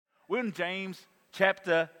We're in James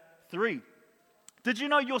chapter 3. Did you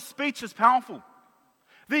know your speech is powerful?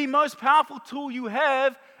 The most powerful tool you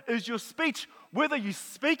have is your speech. Whether you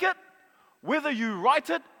speak it, whether you write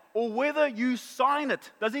it, or whether you sign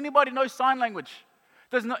it. Does anybody know sign language?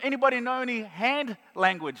 Does anybody know any hand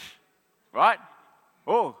language? Right?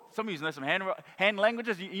 Oh, some of you know some hand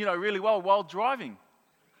languages you know really well while driving.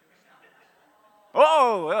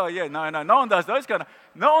 Oh yeah, no one does those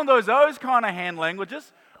kind of hand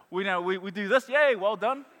languages. We do this, yay, well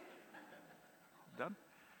done. Done.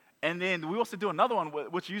 And then we also do another one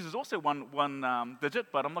which uses also one digit,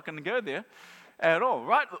 but I'm not going to go there at all,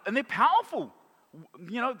 right? And they're powerful.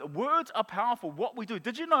 Words are powerful. What we do.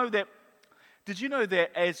 Did you know that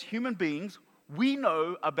as human beings, we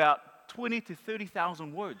know about 20 to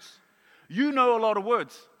 30,000 words? You know a lot of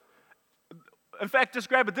words. In fact, just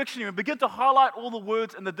grab a dictionary and begin to highlight all the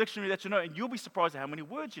words in the dictionary that you know, and you'll be surprised at how many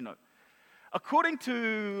words you know. According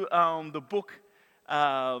to the book,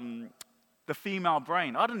 The Female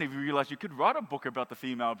Brain, I didn't even realize you could write a book about the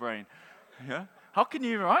female brain. Yeah? How can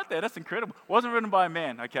you write that? That's incredible. It wasn't written by a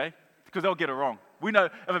man, okay? Because they'll get it wrong. We know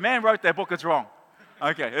if a man wrote that book, it's wrong.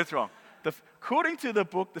 Okay, it's wrong. According to the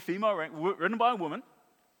book, The Female Brain, written by a woman,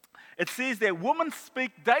 it says that women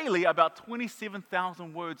speak daily about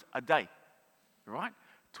 27,000 words a day. Right?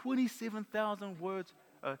 27,000 words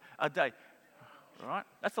a day. Right?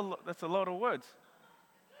 That's a lot of words.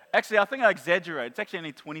 Actually, I think I exaggerate. It's actually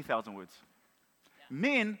only 20,000 words.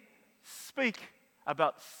 Men speak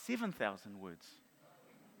about 7,000 words.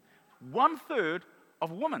 1/3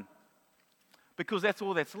 of women. Because that's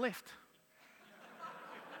all that's left.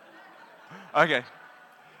 Okay.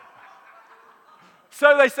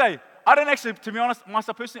 So they say, I don't actually, to be honest,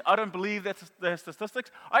 myself personally, I don't believe that's the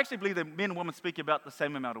statistics. I actually believe that men and women speak about the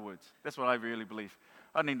same amount of words. That's what I really believe.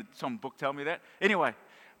 I don't need some book tell me that. Anyway,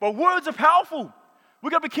 but words are powerful.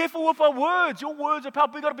 We've got to be careful with our words. Your words are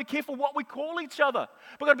powerful. We've got to be careful what we call each other.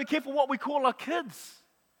 We've got to be careful what we call our kids,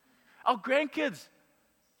 our grandkids.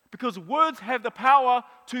 Because words have the power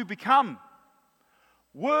to become.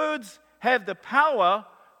 Words have the power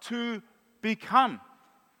to become.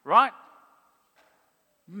 Right?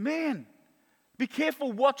 Man, be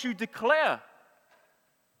careful what you declare.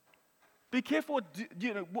 Be careful.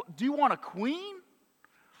 Do you want a queen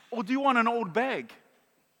or do you want an old bag?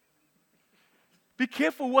 Be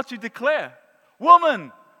careful what you declare.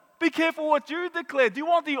 Woman, be careful what you declare. Do you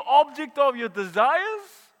want the object of your desires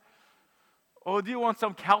or do you want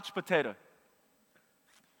some couch potato?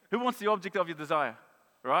 Who wants the object of your desire?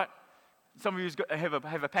 Right? Some of you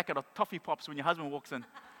have a packet of toffee pops when your husband walks in.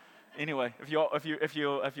 Anyway, if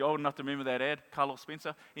you're old enough to remember that ad, Carlos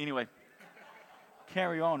Spencer. Anyway,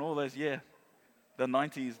 carry on. All those, the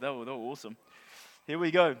 90s, they were awesome. Here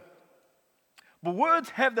we go. But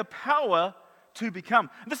words have the power to become.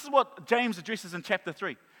 This is what James addresses in chapter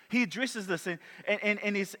 3. He addresses this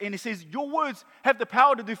and he says, your words have the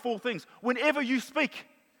power to do 4 things. Whenever you speak,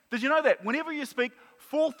 did you know that? Whenever you speak,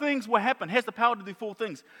 4 things will happen. It has the power to do 4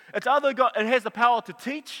 things. It has the power to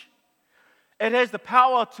teach. It has the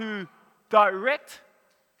power to direct.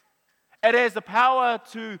 It has the power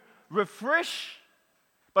to refresh.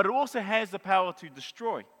 But it also has the power to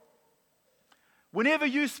destroy. Whenever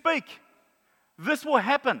you speak, this will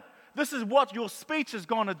happen. This is what your speech is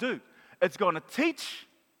going to do. It's going to teach.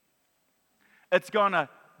 It's going to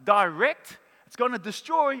direct. It's going to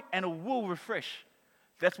destroy. And it will refresh.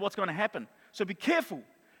 That's what's going to happen. So be careful.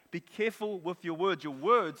 Be careful with your words. Your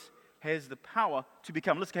words has the power to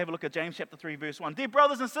become. Let's have a look at James chapter 3, verse 1. Dear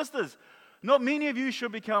brothers and sisters, not many of you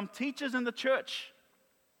should become teachers in the church.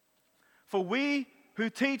 For we who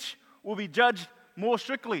teach will be judged more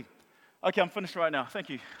strictly. Okay, I'm finished right now. Thank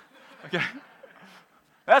you. Okay.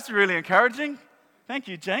 That's really encouraging. Thank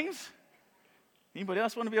you, James. Anybody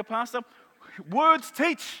else want to be a pastor? Words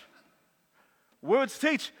teach. Words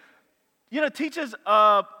teach. Teachers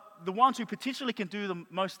are the ones who potentially can do the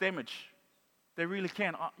most damage. They really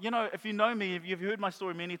can. If you know me, if you've heard my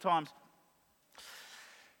story many times,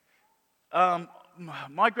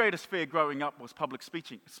 my greatest fear growing up was public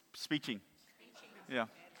speaking. Yeah.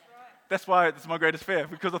 That's why it's my greatest fear,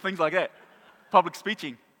 because of things like that. Public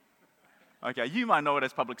speaking. Okay, you might know it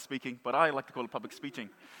as public speaking, but I like to call it public speaking.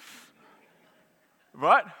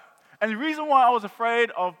 Right? And the reason why I was afraid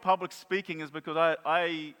of public speaking is because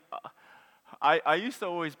I used to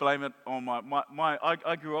always blame it on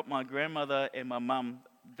I grew up, my grandmother and my mum,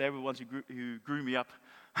 they were the ones who grew me up,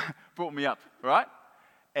 brought me up, right?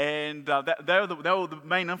 And they were the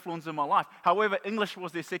main influence in my life. However, English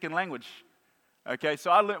was their second language. Okay, so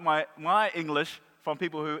I learned my English from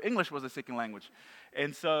people who English was their second language.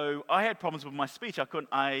 And so I had problems with my speech.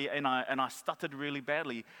 I stuttered really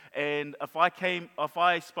badly. And if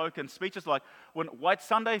I spoke in speeches like when White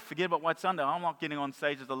Sunday, forget about White Sunday. I'm not getting on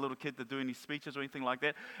stage as a little kid to do any speeches or anything like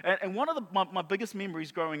that. And one of my biggest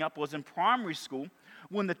memories growing up was in primary school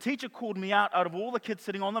when the teacher called me out of all the kids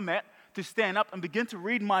sitting on the mat to stand up and begin to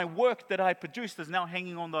read my work that I produced is now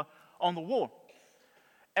hanging on the wall.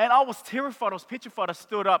 And I was terrified. I was petrified. I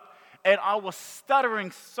stood up. And I was stuttering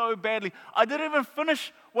so badly. I didn't even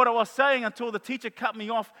finish what I was saying until the teacher cut me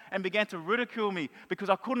off and began to ridicule me because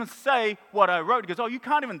I couldn't say what I wrote. He goes, you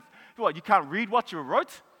can't read what you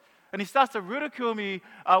wrote? And he starts to ridicule me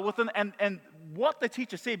and what the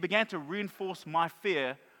teacher said began to reinforce my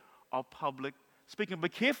fear of public speaking. Be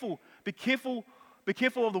careful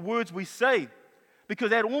of the words we say because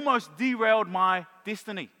that almost derailed my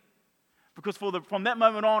destiny. Because from that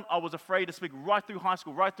moment on, I was afraid to speak right through high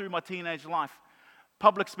school, right through my teenage life.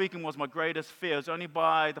 Public speaking was my greatest fear. It's only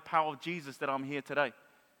by the power of Jesus that I'm here today.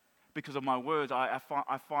 Because of my words, I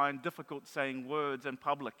find difficult saying words in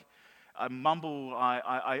public. I mumble,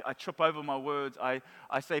 I trip over my words, I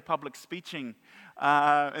say public speeching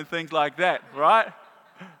and things like that, right?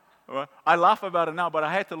 I laugh about it now, but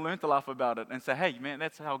I had to learn to laugh about it and say, hey, man,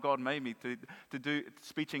 that's how God made me to do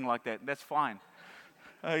speeching like that. That's fine.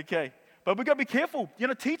 Okay. But we've got to be careful.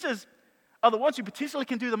 Teachers are the ones who potentially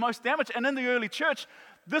can do the most damage. And in the early church,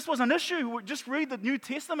 this was an issue. Just read the New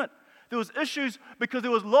Testament. There was issues because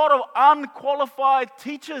there was a lot of unqualified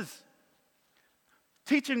teachers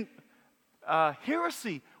teaching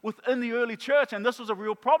heresy within the early church, and this was a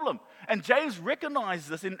real problem. And James recognized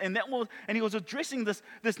this, and he was addressing this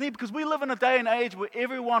need because we live in a day and age where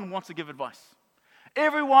everyone wants to give advice.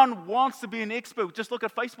 Everyone wants to be an expert. Just look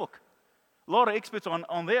at Facebook. A lot of experts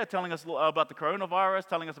on there telling us about the coronavirus,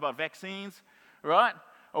 telling us about vaccines, right?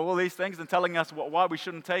 All these things and telling us why we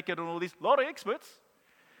shouldn't take it and all these. A lot of experts.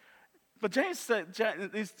 But James said,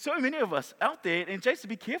 there's so many of us out there, and James said,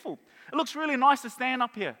 be careful. It looks really nice to stand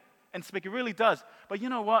up here and speak. It really does. But you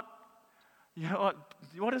know what?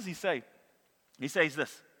 What does he say? He says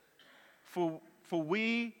this, for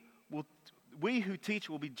we who teach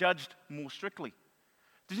will be judged more strictly.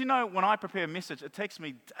 Did you know when I prepare a message, it takes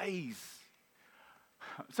me days.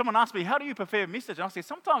 Someone asked me, how do you prepare a message? And I say,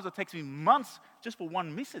 sometimes it takes me months just for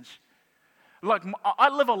one message. Like, I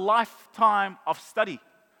live a lifetime of study.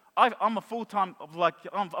 I'm a full-time,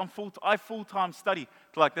 I full-time study.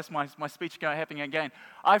 Like, that's my speech happening again.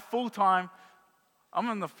 I'm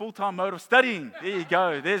in the full-time mode of studying. There you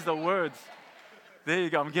go. There's the words. There you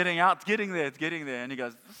go. I'm getting there. It's getting there. And he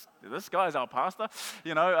goes, this guy's our pastor.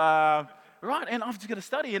 Right, and I've just got to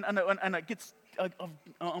study, and it gets.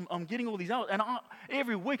 I'm getting all these out, and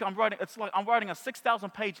every week I'm writing. It's like I'm writing a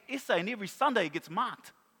 6,000-page essay, and every Sunday it gets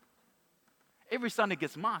marked. Every Sunday it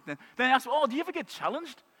gets marked, and then they ask, "Oh, do you ever get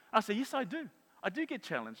challenged?" I say, "Yes, I do. I do get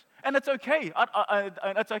challenged, and it's okay.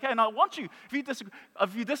 It's okay. And I want you.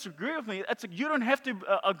 If you disagree with me, you don't have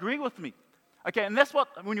to agree with me." Okay, and that's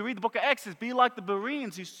what when you read the book of Acts, is be like the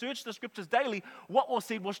Bereans who searched the scriptures daily. What was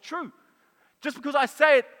said was true. Just because I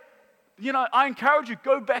say it. I encourage you,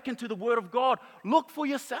 go back into the Word of God. Look for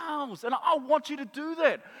yourselves. And I want you to do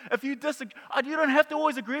that. If you disagree, you don't have to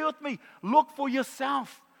always agree with me. Look for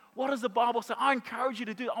yourself. What does the Bible say? I encourage you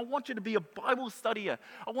to do it. I want you to be a Bible studier.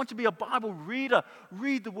 I want you to be a Bible reader.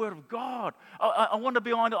 Read the Word of God. I want to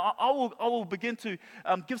be on. I will begin to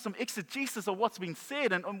give some exegesis of what's been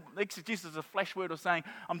said. And exegesis is a flash word of saying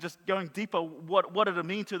I'm just going deeper. What did it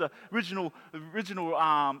mean to the original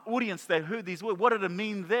audience that heard these words? What did it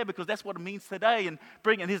mean there? Because that's what it means today. And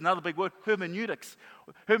here's another big word: hermeneutics.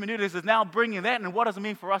 Hermeneutics is now bringing that. And what does it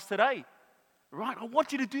mean for us today? Right? I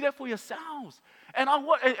want you to do that for yourselves. And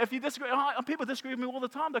if you disagree, people disagree with me all the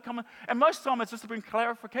time. They come in, and most of the time it's just to bring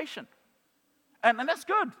clarification. And that's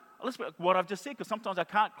good. Listen to what I've just said, because sometimes I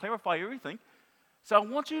can't clarify everything. So I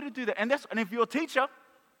want you to do that. And if you're a teacher,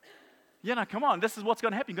 come on, this is what's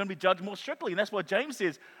going to happen. You're going to be judged more strictly. And that's what James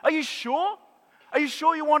says. Are you sure? Are you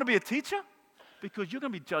sure you want to be a teacher? Because you're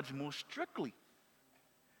going to be judged more strictly.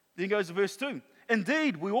 Then he goes to verse 2.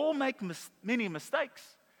 Indeed, we all make many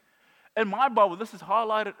mistakes. In my Bible, this is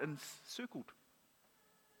highlighted and circled.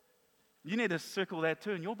 You need to circle that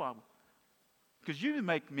too in your Bible. Because you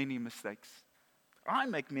make many mistakes. I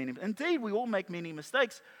make many. Indeed, we all make many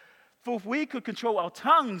mistakes. For if we could control our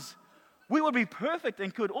tongues, we would be perfect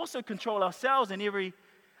and could also control ourselves in every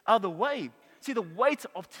other way. See, the weight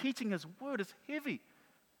of teaching His Word is heavy.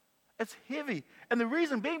 It's heavy. And the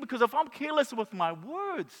reason being because if I'm careless with my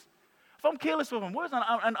words, if I'm careless with my words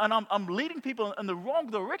and I'm leading people in the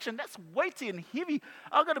wrong direction, that's weighty and heavy.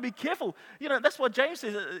 I've got to be careful. That's what James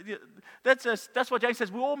says. That's what James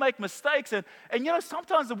says. We all make mistakes. And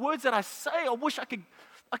sometimes the words that I say, I wish I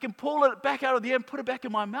can pull it back out of the air and put it back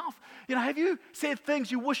in my mouth. Have you said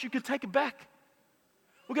things you wish you could take it back?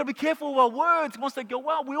 We've got to be careful with our words once they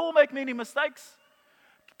go out. We all make many mistakes.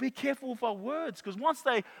 Be careful with our words, because once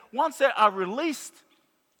they are released,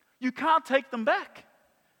 you can't take them back.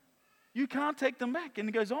 You can't take them back. And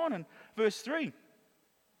it goes on in verse 3.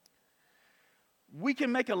 We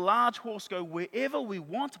can make a large horse go wherever we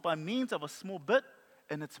want by means of a small bit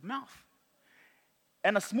in its mouth.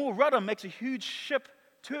 And a small rudder makes a huge ship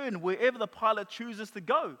turn wherever the pilot chooses to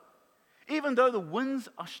go, even though the winds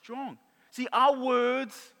are strong. See, our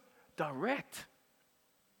words direct.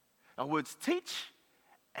 Our words teach,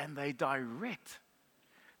 and they direct.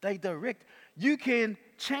 They direct. You can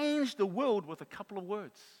change the world with a couple of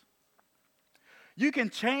words. You can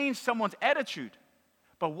change someone's attitude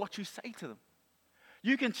by what you say to them.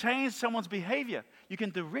 You can change someone's behavior. You can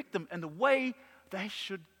direct them in the way they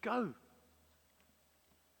should go.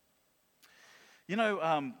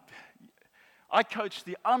 I coached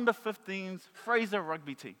the under-15s Fraser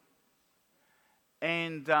rugby team.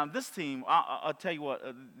 And this team, I'll tell you what,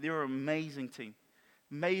 they're an amazing team.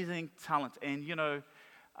 Amazing talent. And,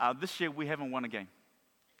 this year we haven't won a game.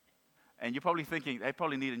 And you're probably thinking, they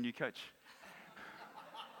probably need a new coach.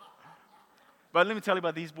 But let me tell you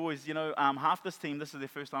about these boys. Half this team, this is their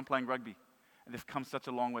first time playing rugby. And they've come such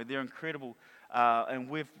a long way. They're incredible. And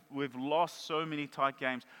we've lost so many tight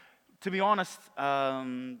games. To be honest,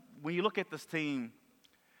 when you look at this team,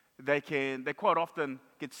 they quite often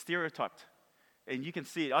get stereotyped. And you can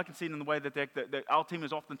see it. I can see it in the way that our team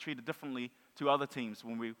is often treated differently to other teams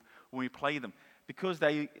when we play them, because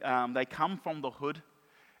they come from the hood.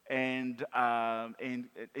 And in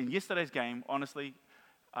yesterday's game, honestly,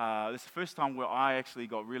 this is the first time where I actually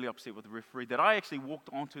got really upset with the referee. That I actually walked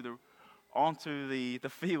onto the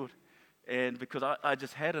field, and because I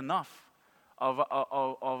just had enough of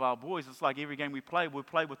our boys. It's like every game we play with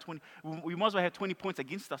 20. We might as well have 20 points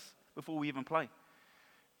against us before we even play.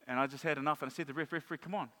 And I just had enough. And I said to the referee,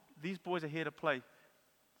 come on, these boys are here to play.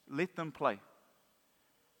 Let them play.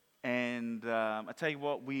 And I tell you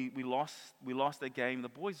what, we lost that game. The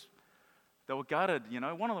boys, they were gutted.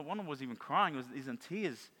 One of them was even crying. He's in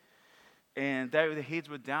tears. And their heads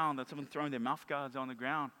were down. They'd someone throwing their mouth guards on the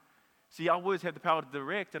ground. See, our words have the power to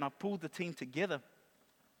direct. And I pulled the team together.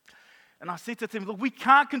 And I said to them, look, we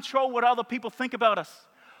can't control what other people think about us.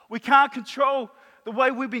 We can't control the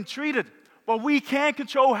way we've been treated. But we can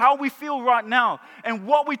control how we feel right now and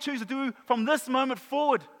what we choose to do from this moment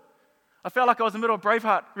forward. I felt like I was in the middle of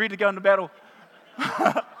Braveheart, ready to go into battle.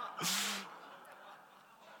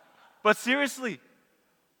 But seriously,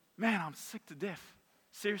 man, I'm sick to death.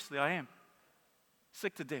 Seriously, I am.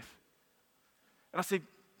 Sick to death. And I said,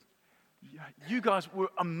 you guys were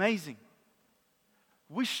amazing.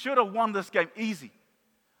 We should have won this game easy.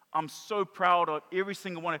 I'm so proud of every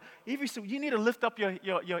single one. You need to lift up your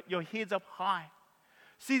heads up high.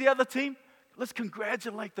 See the other team? Let's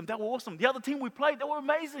congratulate them. They were awesome. The other team we played, they were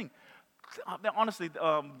amazing. Honestly,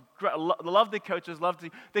 love their coaches.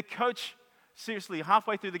 Their coach, seriously,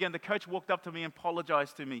 halfway through the game, the coach walked up to me and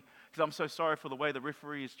apologized to me because I'm so sorry for the way the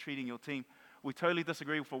referee is treating your team. We totally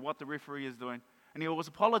disagree for what the referee is doing. And he was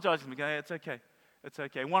apologizing to me, going, hey, it's okay. It's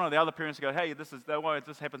okay. And one of the other parents go, hey, don't worry,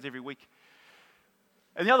 this happens every week.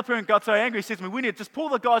 And the other parent got so angry, he says to me, we need to just pull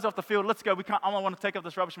the guys off the field. Let's go. I don't want to take up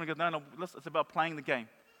this rubbish. And he goes, no, it's about playing the game.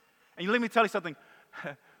 And let me tell you something.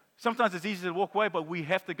 Sometimes it's easy to walk away, but we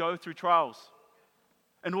have to go through trials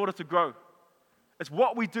in order to grow. It's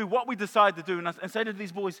what we do, what we decide to do. And say to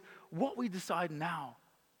these boys, what we decide now.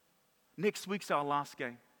 Next week's our last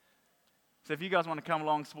game. So if you guys want to come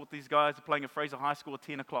along and support these guys, they're playing at Fraser High School at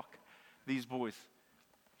 10 o'clock, these boys.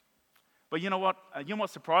 But you know what? What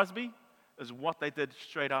surprised me is what they did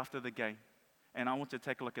straight after the game. And I want you to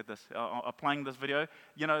take a look at this. I'm playing this video.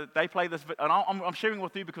 They play this video, and I'm sharing it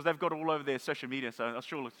with you because they've got it all over their social media, so I'll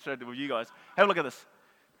sure share it with you guys. Have a look at this.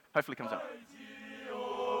 Hopefully it comes up.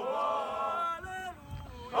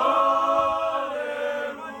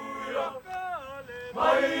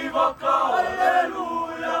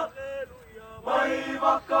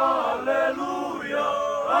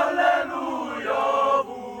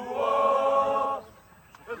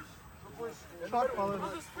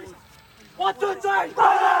 One, two, three,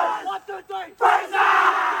 Fraser! 1, 2, 3, Fraser!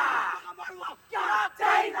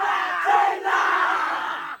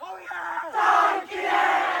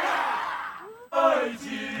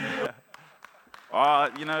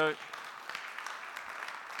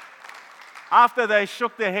 After they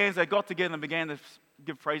shook their hands, they got together and began to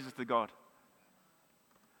give praises to God.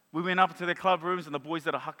 We went up to their club rooms and the boys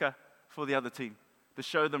did a haka for the other team to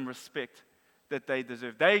show them respect that they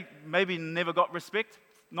deserve. They maybe never got respect.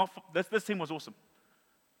 This team was awesome.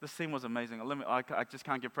 This team was amazing. I just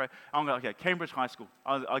can't give praise. I'm going, okay, Cambridge High School.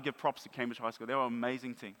 I'll give props to Cambridge High School. They were an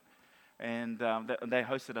amazing team. And they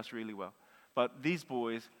hosted us really well. But these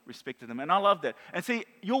boys respected them. And I love that. And see,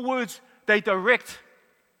 your words, they direct.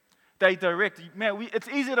 Man, it's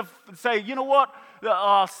easy to say, you know what?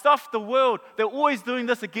 The world, they're always doing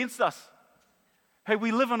this against us. Hey,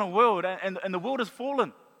 we live in a world, and the world has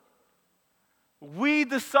fallen. We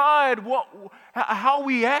decide how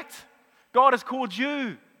we act. God has called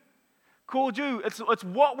you. It's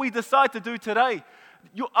what we decide to do today.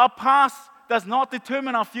 Our past does not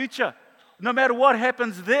determine our future. No matter what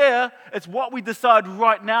happens there, it's what we decide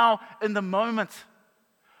right now in the moment.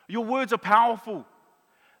 Your words are powerful.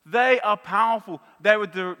 They are powerful.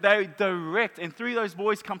 They direct. And three of those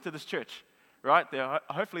boys come to this church, right?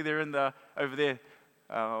 Hopefully they're over there,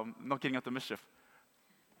 not getting up to mischief.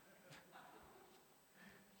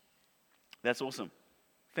 That's awesome.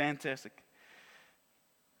 Fantastic.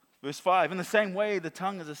 Verse 5, in the same way, the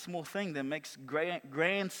tongue is a small thing that makes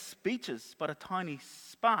grand speeches, but a tiny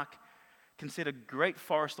spark can set a great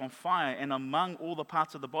forest on fire. And among all the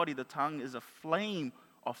parts of the body, the tongue is a flame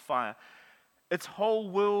of fire. Its whole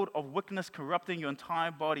world of wickedness corrupting your entire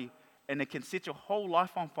body, and it can set your whole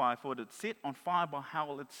life on fire, for it is set on fire by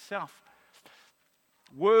hell itself.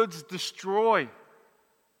 Words destroy.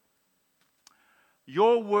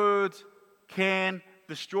 Your words can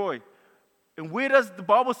destroy. And where does the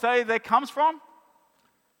Bible say that comes from?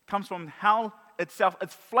 It comes from hell itself.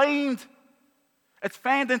 It's flamed. It's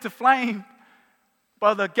fanned into flame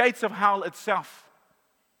by the gates of hell itself.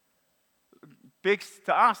 It begs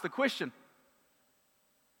to ask the question,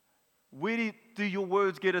 where do your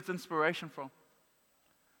words get its inspiration from?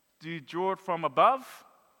 Do you draw it from above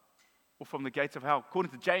or from the gates of hell?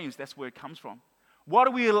 According to James, that's where it comes from. What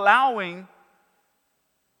are we allowing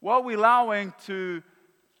to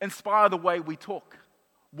inspire the way we talk?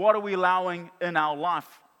 What are we allowing in our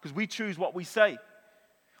life? Because we choose what we say.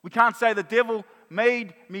 We can't say the devil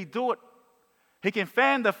made me do it. He can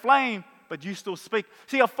fan the flame, but you still speak.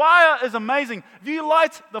 See, a fire is amazing. If you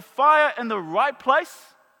light the fire in the right place,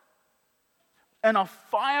 in a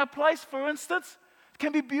fireplace, for instance, it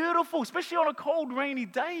can be beautiful, especially on a cold, rainy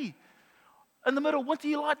day. In the middle of winter,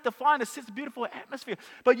 you light the fire and it sets a beautiful atmosphere.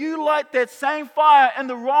 But you light that same fire in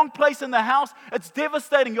the wrong place in the house, it's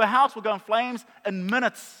devastating. Your house will go in flames in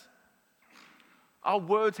minutes. Our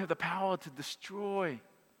words have the power to destroy.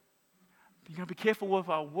 You've got to be careful with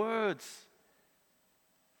our words.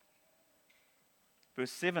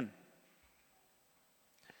 Verse 7.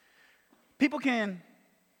 People can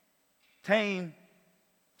tame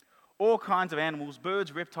all kinds of animals,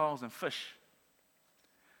 birds, reptiles, and fish.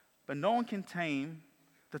 But no one can tame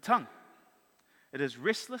the tongue. It is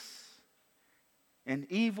restless and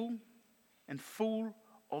evil and full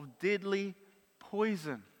of deadly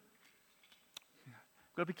poison.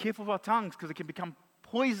 We've got to be careful of our tongues because it can become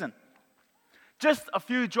poison. Just a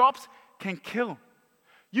few drops can kill.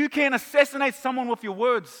 You can assassinate someone with your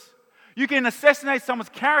words. You can assassinate someone's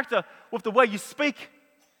character with the way you speak.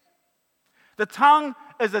 The tongue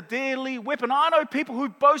is a deadly weapon. I know people who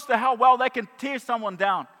boast of how well they can tear someone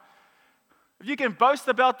down. If you can boast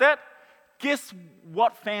about that, guess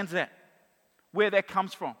what fans that? Where that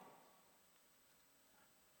comes from.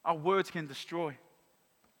 Our words can destroy.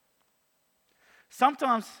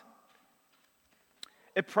 Sometimes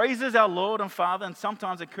it praises our Lord and Father, and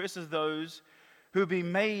sometimes it curses those who have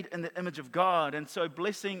been made in the image of God. And so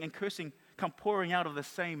blessing and cursing come pouring out of the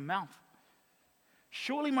same mouth.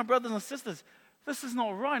 Surely, my brothers and sisters, this is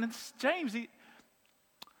not right. And this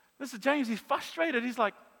is James, he's frustrated. He's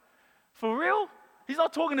like, for real? He's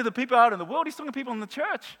not talking to the people out in the world. He's talking to people in the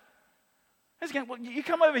church. He's going, well, you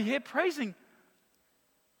come over here praising.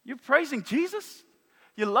 You're praising Jesus?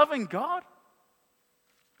 You're loving God?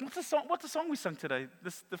 What's the song we sung today?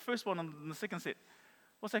 The first one on the second set.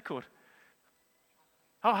 What's that called?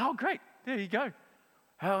 Oh, how great. There you go.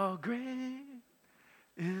 How great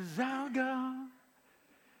is our God.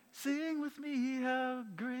 Sing with me, how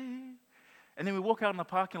great. And then we walk out in the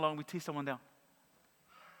parking lot and we tear someone down.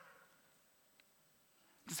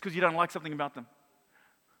 Just because you don't like something about them.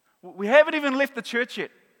 We haven't even left the church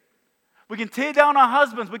yet. We can tear down our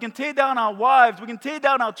husbands. We can tear down our wives. We can tear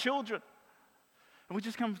down our children. And we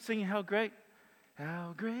just come singing, how great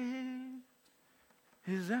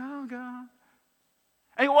is our God.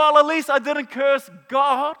 And while at least I didn't curse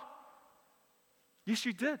God, yes,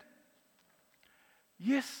 you did.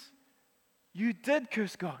 Yes, You did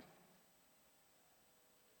curse God.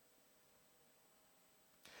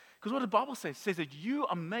 Because what the Bible says, that you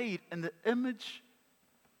are made in the image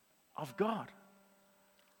of God.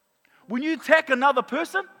 When you attack another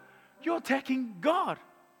person, you're attacking God.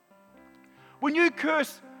 When you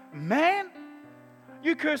curse man,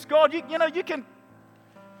 you curse God. You can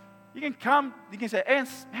come, you can say,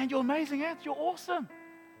 Ants, man, you're amazing, Ants, you're awesome.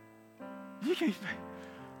 You can,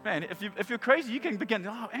 man, if you're crazy, you can begin,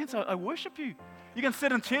 oh, Ants, I worship you. You can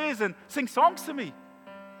sit in chairs and sing songs to me.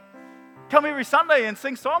 Come every Sunday and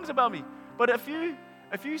sing songs about me. But if you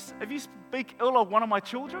speak ill of one of my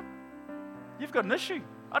children, you've got an issue.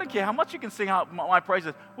 I don't care how much you can sing out my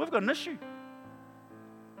praises. We've got an issue.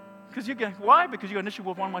 Why? Because you've got an issue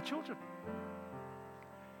with one of my children.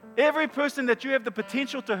 Every person that you have the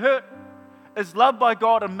potential to hurt is loved by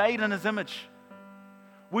God and made in His image.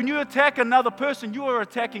 When you attack another person, you are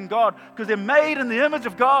attacking God because they're made in the image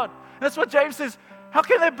of God. And that's what James says. How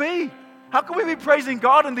can that be? How can we be praising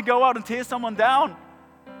God and to go out and tear someone down?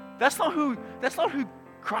 That's not who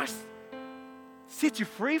Christ set you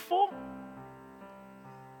free for.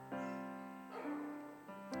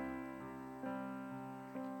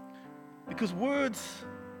 Because words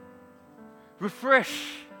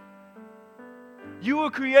refresh. You were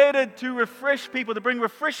created to refresh people, to bring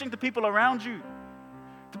refreshing to people around you,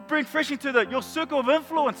 to bring refreshing to your circle of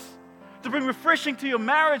influence, to bring refreshing to your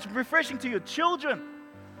marriage, refreshing to your children,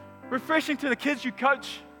 refreshing to the kids you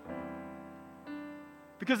coach.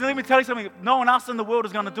 Because let me tell you something, no one else in the world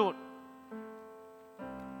is going to do it.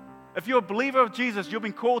 If you're a believer of Jesus, you've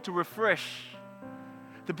been called to refresh,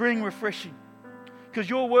 to bring refreshing. Because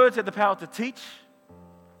your words have the power to teach,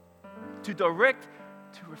 to direct,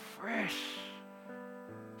 to refresh.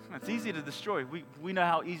 It's easy to destroy. We know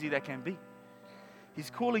how easy that can be. He's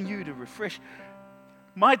calling you to refresh.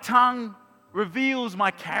 My tongue reveals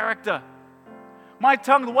my character. My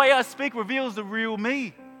tongue, the way I speak, reveals the real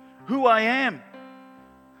me, who I am.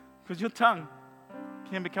 Because your tongue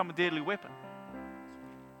can become a deadly weapon.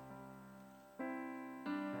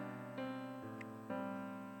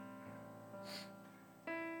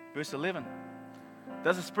 Verse 11.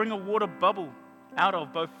 Does a spring of water bubble out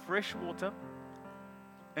of both fresh water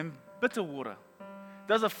and bitter water?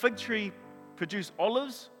 Does a fig tree produce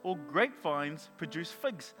olives or grapevines produce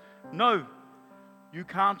figs? No, you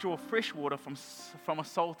can't draw fresh water from a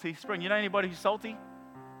salty spring. You know anybody who's salty?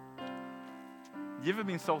 You ever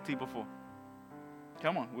been salty before?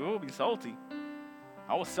 Come on, we've all been salty.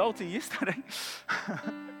 I was salty yesterday.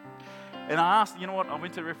 And I asked, you know what, I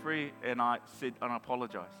went to the referee and I said, and I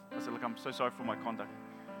apologized. I said, look, I'm so sorry for my conduct.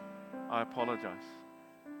 I apologize.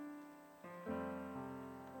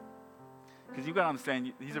 Because you've got to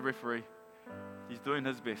understand, he's a referee. He's doing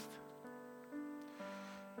his best.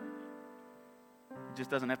 He just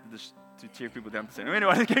doesn't have to cheer people down to say,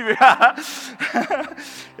 anyway,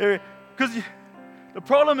 because the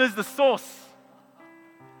problem is the sauce.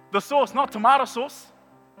 The sauce, not tomato sauce.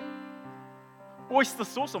 Oyster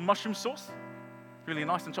sauce or mushroom sauce. Really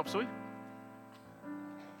nice and chop suey.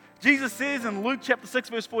 Jesus says in Luke chapter 6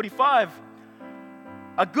 verse 45,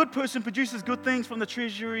 a good person produces good things from the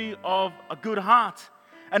treasury of a good heart.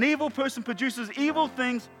 An evil person produces evil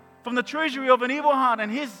things from the treasury of an evil heart.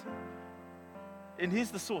 And here's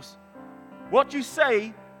the source. What you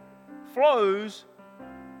say flows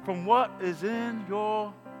from what is in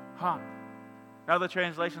your heart. Another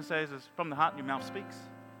translation says is from the heart your mouth speaks.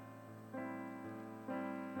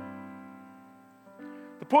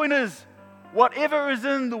 The point is, whatever is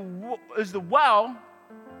in the well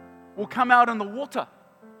will come out in the water.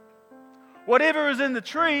 Whatever is in the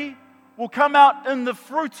tree will come out in the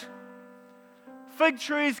fruit. Fig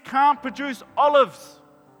trees can't produce olives.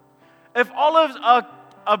 If olives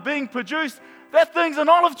are being produced, that thing's an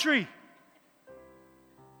olive tree.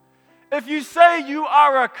 If you say you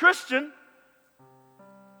are a Christian,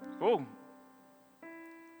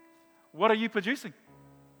 what are you producing?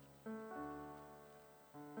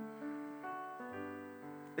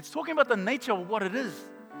 It's talking about the nature of what it is.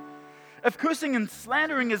 If cursing and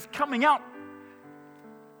slandering is coming out,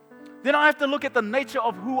 then I have to look at the nature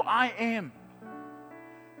of who I am.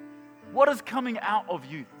 What is coming out of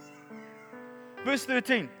you? Verse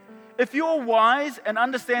 13. If you're wise and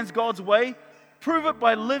understands God's way, prove it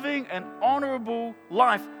by living an honorable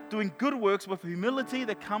life, doing good works with humility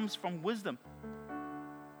that comes from wisdom.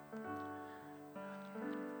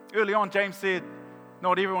 Early on, James said,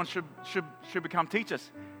 not everyone should become teachers.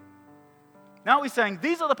 Now he's saying,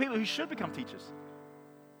 these are the people who should become teachers.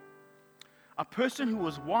 A person who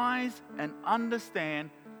is wise and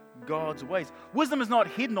understand God's ways. Wisdom is not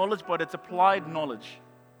head knowledge, but it's applied knowledge.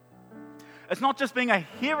 It's not just being a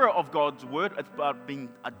hearer of God's word, it's about being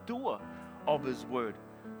a doer of His word.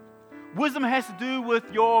 Wisdom has to do with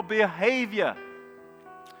your behavior.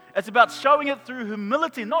 It's about showing it through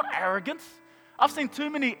humility, not arrogance. I've seen too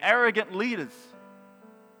many arrogant leaders.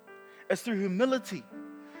 It's through humility.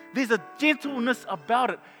 There's a gentleness about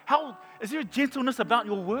it. Is there a gentleness about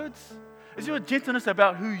your words? Is there a gentleness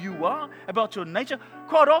about who you are, about your nature?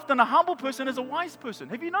 Quite often, a humble person is a wise person.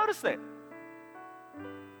 Have you noticed that?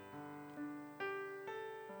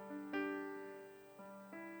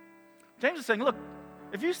 James is saying, look,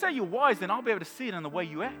 if you say you're wise, then I'll be able to see it in the way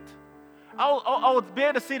you act. I'll be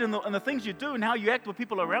able to see it in the things you do and how you act with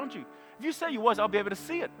people around you. If you say you're wise, I'll be able to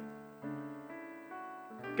see it.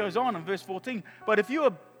 It goes on in verse 14. But if you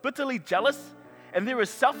are bitterly jealous and there is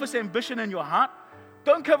selfish ambition in your heart,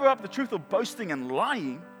 don't cover up the truth of boasting and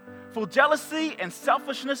lying, for jealousy and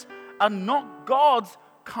selfishness are not God's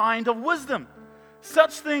kind of wisdom.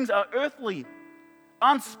 Such things are earthly,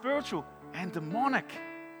 unspiritual, and demonic.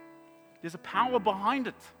 There's a power behind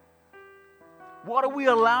it. What are we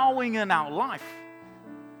allowing in our life?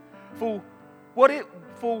 For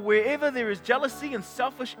wherever there is jealousy and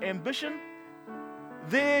selfish ambition,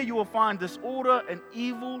 there you will find disorder and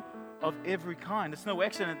evil of every kind. It's no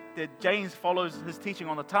accident that James follows his teaching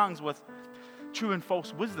on the tongues with true and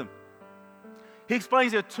false wisdom. He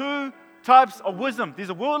explains there are two types of wisdom. There's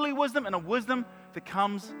a worldly wisdom and a wisdom that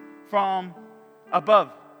comes from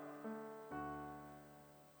above.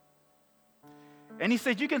 And he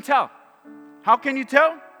said, you can tell. How can you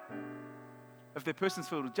tell? If the person's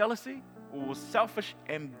filled with jealousy or with selfish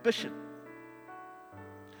ambition.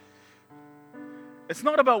 It's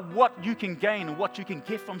not about what you can gain and what you can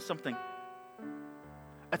get from something.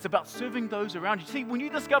 It's about serving those around you. See, when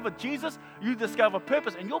you discover Jesus, you discover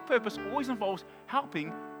purpose, and your purpose always involves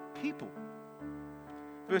helping people.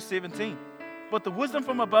 Verse 17. But the wisdom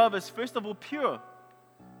from above is first of all pure.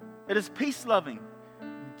 It is peace-loving,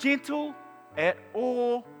 gentle at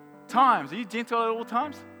all times. Are you gentle at all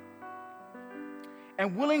times?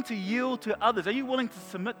 And willing to yield to others. Are you willing to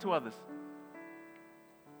submit to others?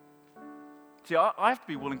 See, I have to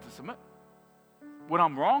be willing to submit. When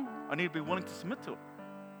I'm wrong, I need to be willing to submit to it.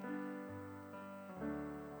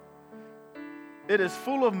 It is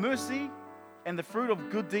full of mercy and the fruit of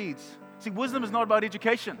good deeds. See, wisdom is not about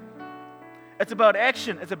education. It's about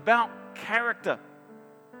action. It's about character.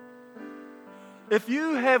 If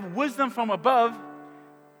you have wisdom from above,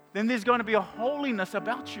 then there's going to be a holiness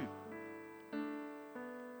about you.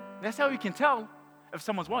 That's how you can tell if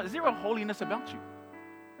someone's wise. Is there a holiness about you?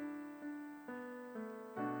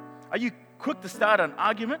 Are you quick to start an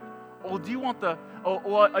argument? Or do you want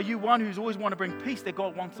or are you one who's always want to bring peace that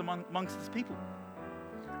God wants amongst His people?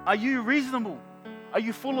 Are you reasonable? Are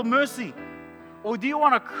you full of mercy? Or do you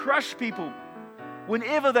want to crush people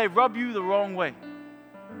whenever they rub you the wrong way?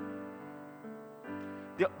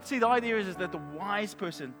 The idea is that the wise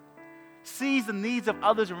person sees the needs of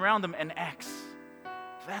others around them and acts.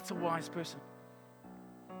 That's a wise person.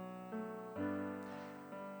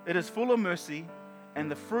 It is full of mercy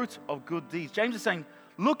and the fruit of good deeds. James is saying,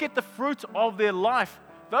 look at the fruit of their life.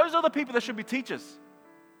 Those are the people that should be teachers.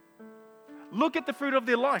 Look at the fruit of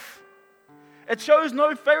their life. It shows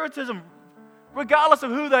no favoritism, regardless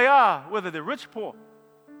of who they are, whether they're rich, poor,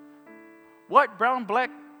 white, brown,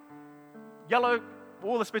 black, yellow,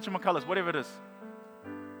 all the spectrum of colors, whatever it is.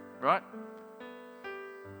 Right?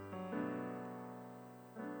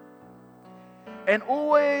 And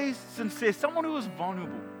always sincere, someone who is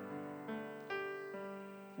vulnerable,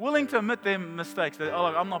 willing to admit their mistakes, that, oh,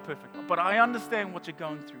 I'm not perfect, but I understand what you're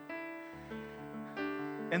going through.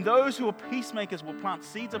 And those who are peacemakers will plant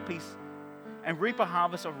seeds of peace and reap a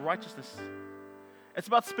harvest of righteousness. It's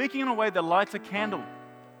about speaking in a way that lights a candle,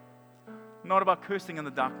 not about cursing in the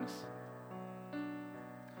darkness.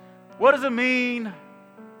 What does it mean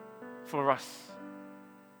for us?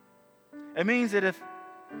 It means that if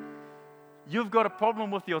you've got a problem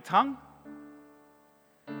with your tongue,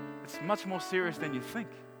 it's much more serious than you think.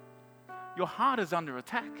 Your heart is under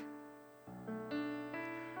attack.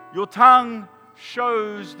 Your tongue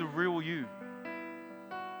shows the real you.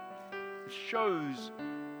 It shows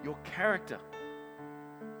your character.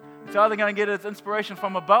 It's either going to get its inspiration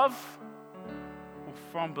from above or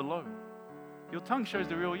from below. Your tongue shows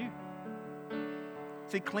the real you.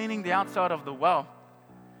 See, cleaning the outside of the well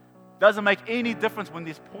doesn't make any difference when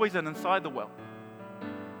there's poison inside the well.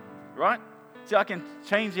 Right? See, I can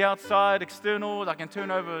change the outside, externals, I can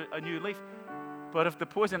turn over a new leaf, but if the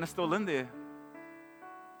poison is still in there.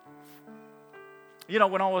 You know,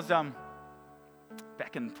 when I was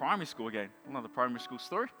back in primary school again, another primary school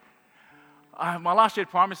story. My last year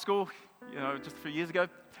at primary school, just a few years ago,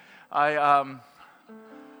 I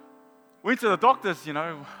went to the doctors, and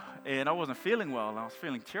I wasn't feeling well. I was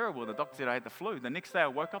feeling terrible. The doctor said I had the flu. The next day I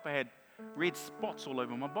woke up, I had red spots all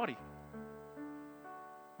over my body.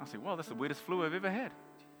 I said, wow, that's the weirdest flu I've ever had.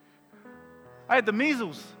 I had the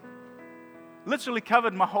measles. Literally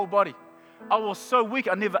covered my whole body. I was so weak.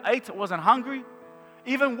 I never ate. I wasn't hungry.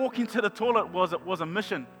 Even walking to the toilet was a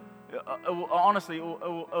mission. Honestly, it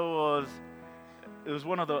was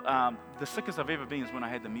one of the sickest I've ever been is when I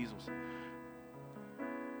had the measles.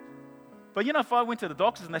 But if I went to the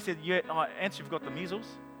doctors and they said, yeah, Answer, you've got the measles.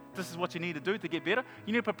 This is what you need to do to get better.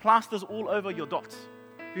 You need to put plasters all over your dots.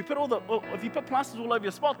 If you put plasters all over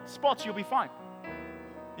your spots, you'll be fine.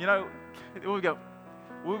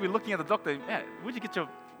 We'll be looking at the doctor. Yeah, where'd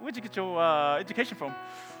you get your education from?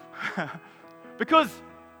 Because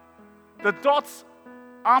the dots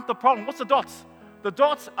aren't the problem. What's the dots? The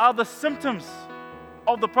dots are the symptoms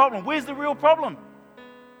of the problem. Where's the real problem?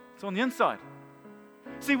 It's on the inside.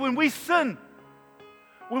 See, when we sin,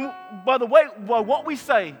 by what we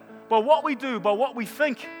say, by what we do, by what we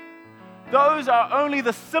think, those are only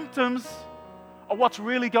the symptoms of what's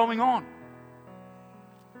really going on.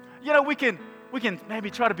 We can maybe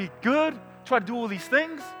try to be good, try to do all these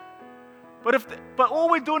things, but all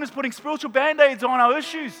we're doing is putting spiritual band-aids on our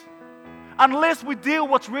issues, unless we deal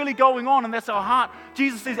with what's really going on, and that's our heart.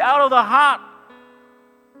 Jesus says, out of the heart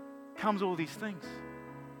comes all these things.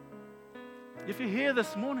 If you're here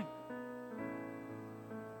this morning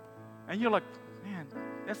and you're like, man,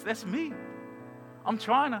 that's me. I'm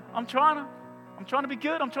trying to be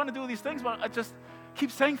good. I'm trying to do all these things, but I just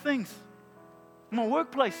keep saying things. In my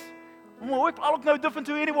workplace, I look no different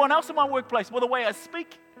to anyone else in my workplace. Well, the way I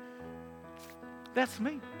speak, that's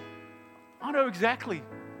me. I know exactly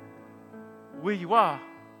where you are.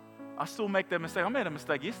 I still make that mistake. I made a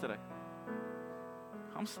mistake yesterday.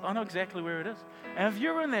 I know exactly where it is. And if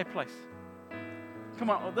you're in that place,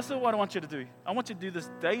 come on, this is what I want you to do. I want you to do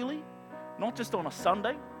this daily, not just on a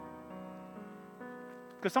Sunday.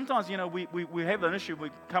 Because sometimes, we have an issue,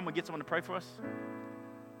 we come and get someone to pray for us,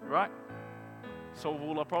 right? Solve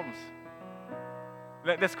all our problems.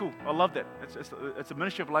 That's cool. I love that. It's a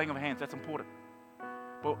ministry of laying of hands. That's important.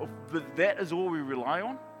 But if that is all we rely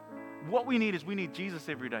on, what we need Jesus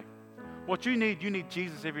every day. What you need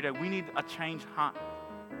Jesus every day. We need a changed heart.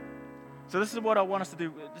 So this is what I want us to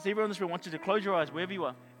do. Just everyone in this room, I want you to close your eyes wherever you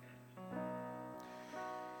are.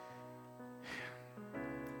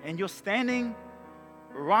 And you're standing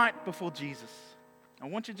right before Jesus. I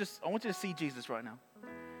want you to see Jesus right now.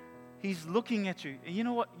 He's looking at you. And you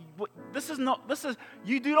know what?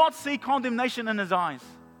 You do not see condemnation in his eyes.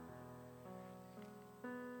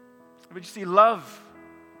 But you see love.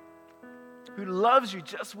 Who loves you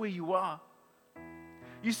just where you are.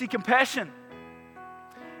 You see compassion.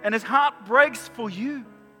 And his heart breaks for you.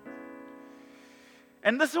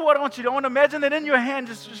 And this is what I want you to do. I want to imagine that in your hand,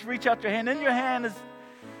 just reach out your hand. In your hand is,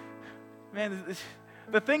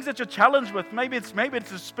 the things that you're challenged with. Maybe it's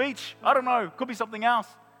a speech. I don't know. It could be something else.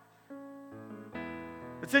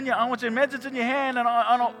 I want you to imagine it's in your hand, and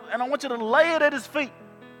I want you to lay it at his feet.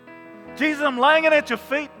 Jesus, I'm laying it at your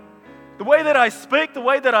feet. The way that I speak, the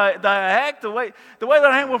way that I act, the way that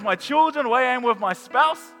I am with my children, the way I am with my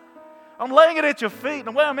spouse, I'm laying it at your feet.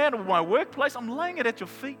 The way I'm at with my workplace, I'm laying it at your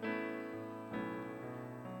feet.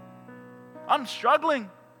 I'm struggling,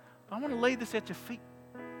 but I want to lay this at your feet.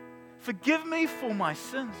 Forgive me for my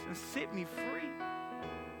sins and set me free.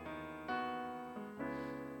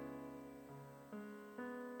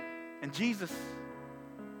 And Jesus,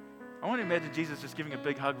 I want to imagine Jesus just giving a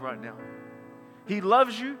big hug right now. He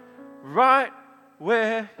loves you right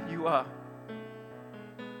where you are.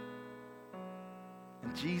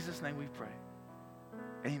 In Jesus' name we pray.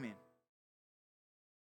 Amen.